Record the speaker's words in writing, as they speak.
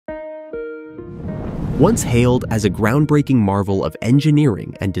Once hailed as a groundbreaking marvel of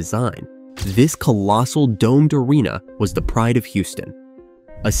engineering and design, this colossal domed arena was the pride of Houston,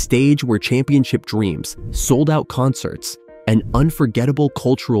 a stage where championship dreams, sold-out concerts, and unforgettable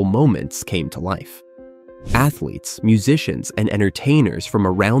cultural moments came to life. Athletes, musicians, and entertainers from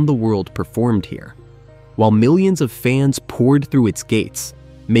around the world performed here, while millions of fans poured through its gates,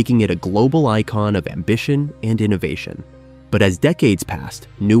 making it a global icon of ambition and innovation. But as decades passed,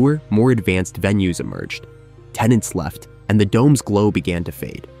 newer, more advanced venues emerged. Tenants left, and the dome's glow began to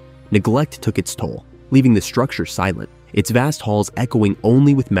fade. Neglect took its toll, leaving the structure silent, its vast halls echoing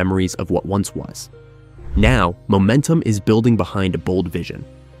only with memories of what once was. Now, momentum is building behind a bold vision,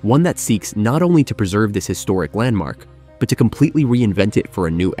 one that seeks not only to preserve this historic landmark, but to completely reinvent it for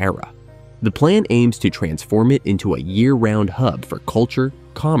a new era. The plan aims to transform it into a year-round hub for culture,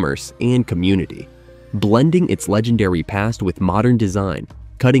 commerce, and community, blending its legendary past with modern design,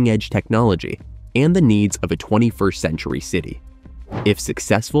 cutting-edge technology, and the needs of a 21st century city. If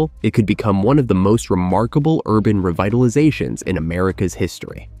successful, it could become one of the most remarkable urban revitalizations in America's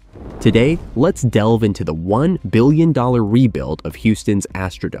history. Today, let's delve into the $1 billion rebuild of Houston's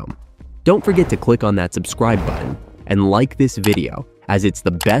Astrodome. Don't forget to click on that subscribe button and like this video, as it's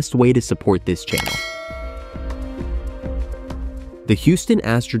the best way to support this channel. The Houston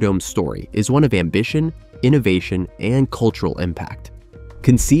Astrodome story is one of ambition, innovation, and cultural impact.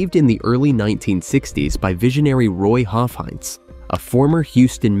 Conceived in the early 1960s by visionary Roy Hofheinz, a former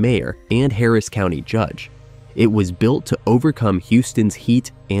Houston mayor and Harris County judge, it was built to overcome Houston's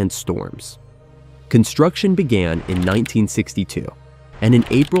heat and storms. Construction began in 1962, and in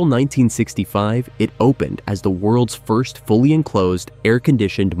April 1965, it opened as the world's first fully enclosed,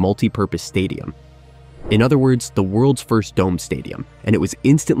 air-conditioned multi-purpose stadium. In other words, the world's first dome stadium, and it was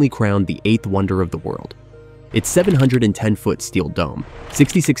instantly crowned the 8th wonder of the world. Its 710-foot steel dome,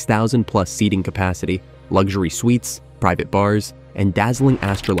 66,000 plus seating capacity, luxury suites, private bars, and dazzling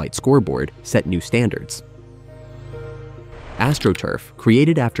Astrolight scoreboard set new standards. AstroTurf,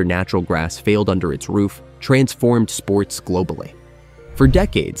 created after natural grass failed under its roof, transformed sports globally. For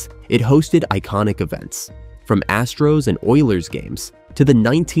decades, it hosted iconic events, from Astros and Oilers games to the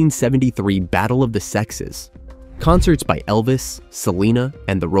 1973 Battle of the Sexes, concerts by Elvis, Selena,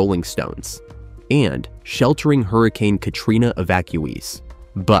 and the Rolling Stones, and sheltering Hurricane Katrina evacuees.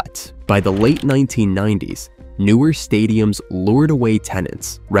 But by the late 1990s, newer stadiums lured away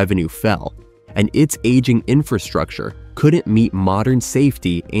tenants, revenue fell, and its aging infrastructure couldn't meet modern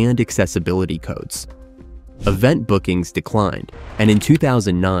safety and accessibility codes. Event bookings declined, and in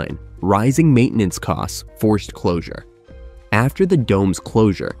 2009, rising maintenance costs forced closure. After the dome's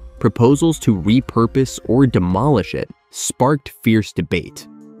closure, proposals to repurpose or demolish it sparked fierce debate.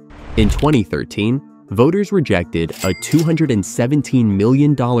 In 2013, voters rejected a $217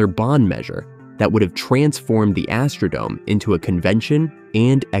 million bond measure that would have transformed the Astrodome into a convention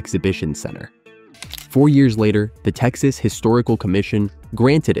and exhibition center. 4 years later, the Texas Historical Commission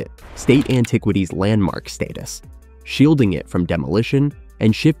granted it state antiquities landmark status, shielding it from demolition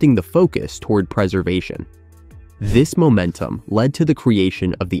and shifting the focus toward preservation. This momentum led to the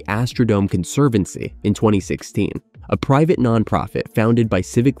creation of the Astrodome Conservancy in 2016, a private nonprofit founded by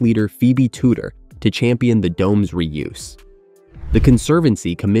civic leader Phoebe Tudor to champion the dome's reuse. The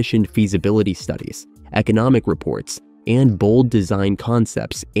Conservancy commissioned feasibility studies, economic reports, and bold design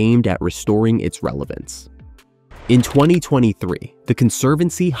concepts aimed at restoring its relevance. In 2023, the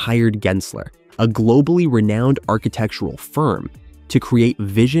Conservancy hired Gensler, a globally renowned architectural firm, to create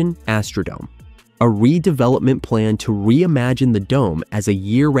Vision Astrodome, a redevelopment plan to reimagine the dome as a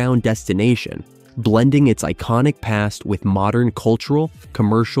year-round destination, blending its iconic past with modern cultural,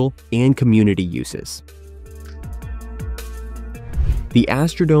 commercial, and community uses. The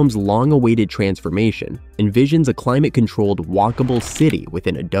Astrodome's long-awaited transformation envisions a climate-controlled walkable city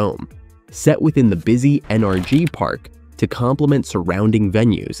within a dome, set within the busy NRG Park to complement surrounding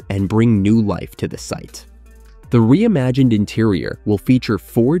venues and bring new life to the site. The reimagined interior will feature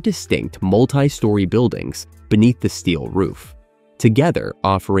 4 distinct multi-story buildings beneath the steel roof, together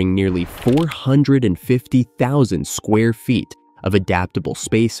offering nearly 450,000 square feet of adaptable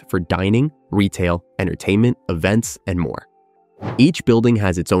space for dining, retail, entertainment, events, and more. Each building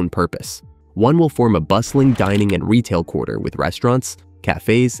has its own purpose. One will form a bustling dining and retail quarter with restaurants,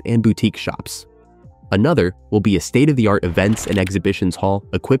 cafes, and boutique shops. Another will be a state-of-the-art events and exhibitions hall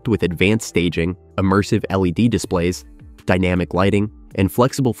equipped with advanced staging, immersive LED displays, dynamic lighting, and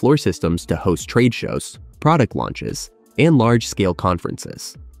flexible floor systems to host trade shows, product launches, and large-scale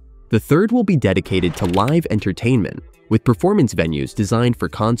conferences. The third will be dedicated to live entertainment with performance venues designed for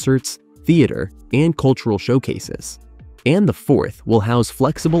concerts, theater, and cultural showcases. And the fourth will house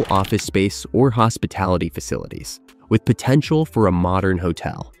flexible office space or hospitality facilities, with potential for a modern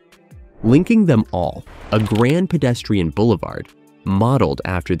hotel. Linking them all, a grand pedestrian boulevard, modeled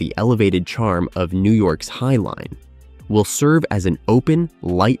after the elevated charm of New York's High Line, will serve as an open,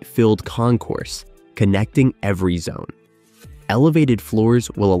 light-filled concourse connecting every zone. Elevated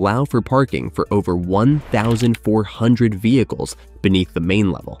floors will allow for parking for over 1,400 vehicles beneath the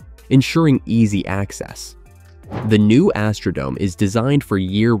main level, ensuring easy access. The new Astrodome is designed for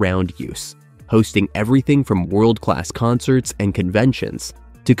year-round use, hosting everything from world-class concerts and conventions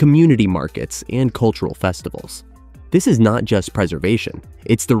to community markets and cultural festivals. This is not just preservation,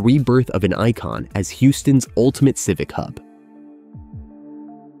 it's the rebirth of an icon as Houston's ultimate civic hub.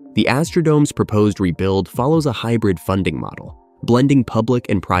 The Astrodome's proposed rebuild follows a hybrid funding model, blending public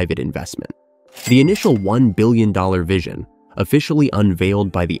and private investment. The initial $1 billion vision, officially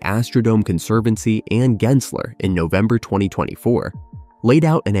unveiled by the Astrodome Conservancy and Gensler in November 2024, laid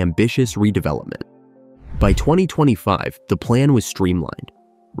out an ambitious redevelopment. By 2025, the plan was streamlined,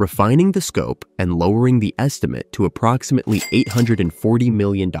 refining the scope and lowering the estimate to approximately $840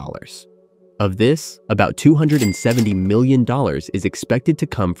 million. Of this, about $270 million is expected to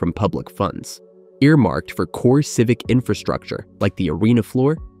come from public funds, earmarked for core civic infrastructure like the arena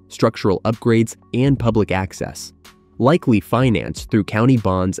floor, structural upgrades, and public access, likely financed through county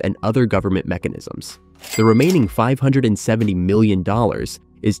bonds and other government mechanisms. The remaining $570 million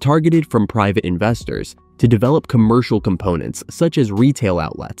is targeted from private investors to develop commercial components such as retail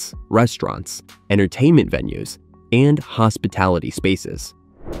outlets, restaurants, entertainment venues, and hospitality spaces,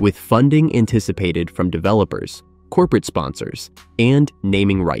 with funding anticipated from developers, corporate sponsors, and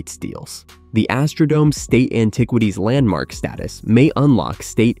naming rights deals. The Astrodome State Antiquities Landmark status may unlock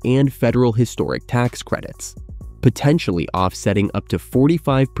state and federal historic tax credits, potentially offsetting up to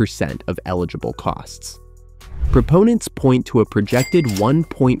 45% of eligible costs. Proponents point to a projected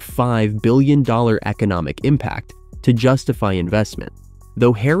 $1.5 billion economic impact to justify investment,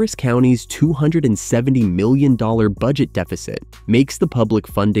 though Harris County's $270 million budget deficit makes the public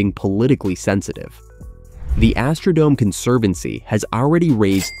funding politically sensitive. The Astrodome Conservancy has already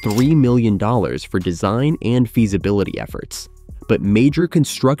raised $3 million for design and feasibility efforts, but major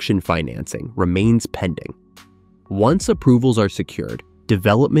construction financing remains pending. Once approvals are secured,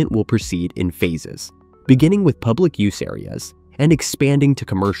 development will proceed in phases, beginning with public use areas and expanding to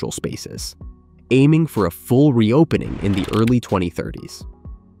commercial spaces, aiming for a full reopening in the early 2030s.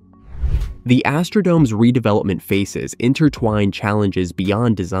 The Astrodome's redevelopment faces intertwine challenges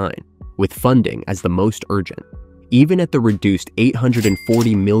beyond design, with funding as the most urgent. Even at the reduced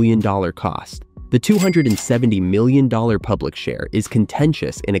 $840 million cost, the $270 million public share is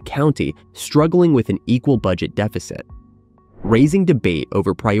contentious in a county struggling with an equal budget deficit, raising debate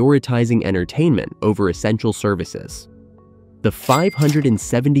over prioritizing entertainment over essential services. The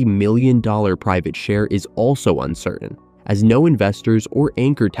 $570 million private share is also uncertain, as no investors or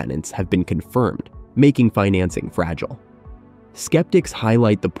anchor tenants have been confirmed, making financing fragile. Skeptics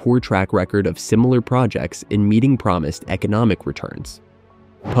highlight the poor track record of similar projects in meeting promised economic returns.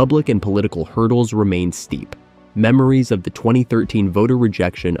 Public and political hurdles remain steep. Memories of the 2013 voter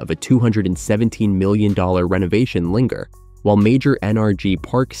rejection of a $217 million renovation linger, while major NRG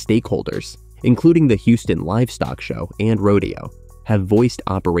Park stakeholders, including the Houston Livestock Show and Rodeo, have voiced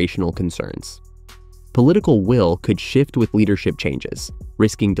operational concerns. Political will could shift with leadership changes,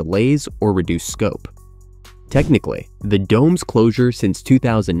 risking delays or reduced scope. Technically, the dome's closure since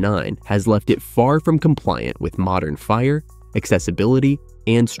 2009 has left it far from compliant with modern fire, accessibility,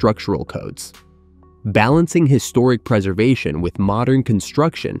 and structural codes. Balancing historic preservation with modern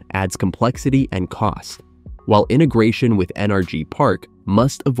construction adds complexity and cost, while integration with NRG Park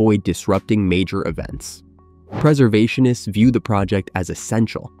must avoid disrupting major events. Preservationists view the project as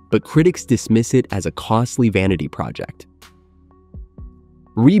essential, but critics dismiss it as a costly vanity project.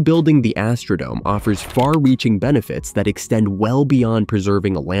 Rebuilding the Astrodome offers far-reaching benefits that extend well beyond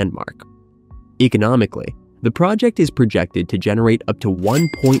preserving a landmark. Economically, the project is projected to generate up to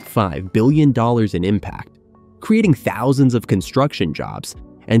 $1.5 billion in impact, creating thousands of construction jobs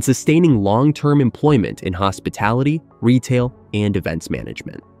and sustaining long-term employment in hospitality, retail, and events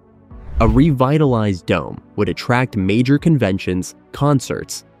management. A revitalized dome would attract major conventions,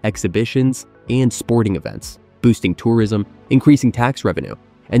 concerts, exhibitions, and sporting events, boosting tourism, increasing tax revenue,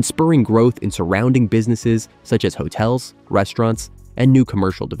 and spurring growth in surrounding businesses such as hotels, restaurants, and new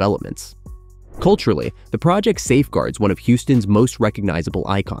commercial developments. Culturally, the project safeguards one of Houston's most recognizable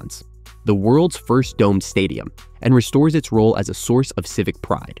icons, the world's first domed stadium, and restores its role as a source of civic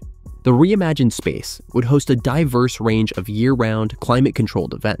pride. The reimagined space would host a diverse range of year-round,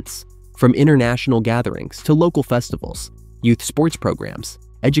 climate-controlled events, from international gatherings to local festivals, youth sports programs,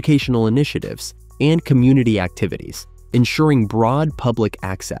 educational initiatives, and community activities, ensuring broad public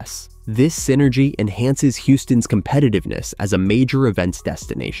access. This synergy enhances Houston's competitiveness as a major events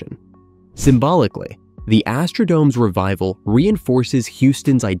destination. Symbolically, the Astrodome's revival reinforces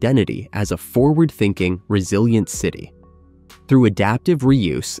Houston's identity as a forward-thinking, resilient city. Through adaptive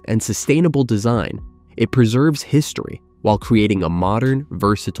reuse and sustainable design, it preserves history while creating a modern,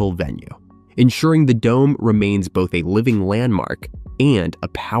 versatile venue, ensuring the Dome remains both a living landmark and a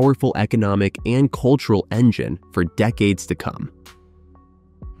powerful economic and cultural engine for decades to come.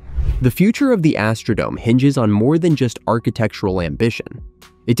 The future of the Astrodome hinges on more than just architectural ambition.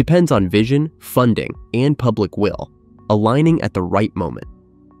 It depends on vision, funding, and public will, aligning at the right moment.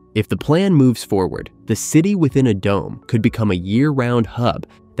 If the plan moves forward, the city within a dome could become a year-round hub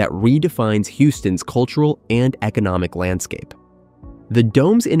that redefines Houston's cultural and economic landscape. The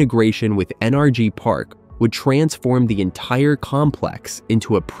Dome's integration with NRG Park would transform the entire complex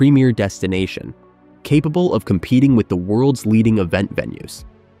into a premier destination, capable of competing with the world's leading event venues.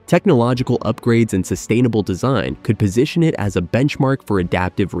 Technological upgrades and sustainable design could position it as a benchmark for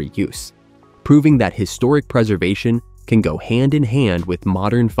adaptive reuse, proving that historic preservation can go hand in hand with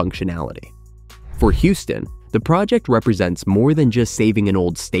modern functionality. For Houston, the project represents more than just saving an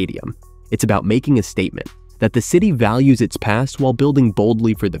old stadium. It's about making a statement that the city values its past while building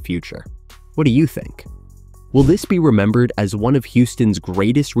boldly for the future. What do you think? Will this be remembered as one of Houston's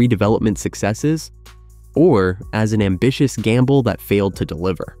greatest redevelopment successes, or as an ambitious gamble that failed to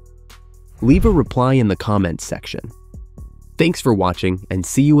deliver? Leave a reply in the comments section. Thanks for watching, and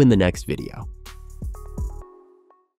see you in the next video.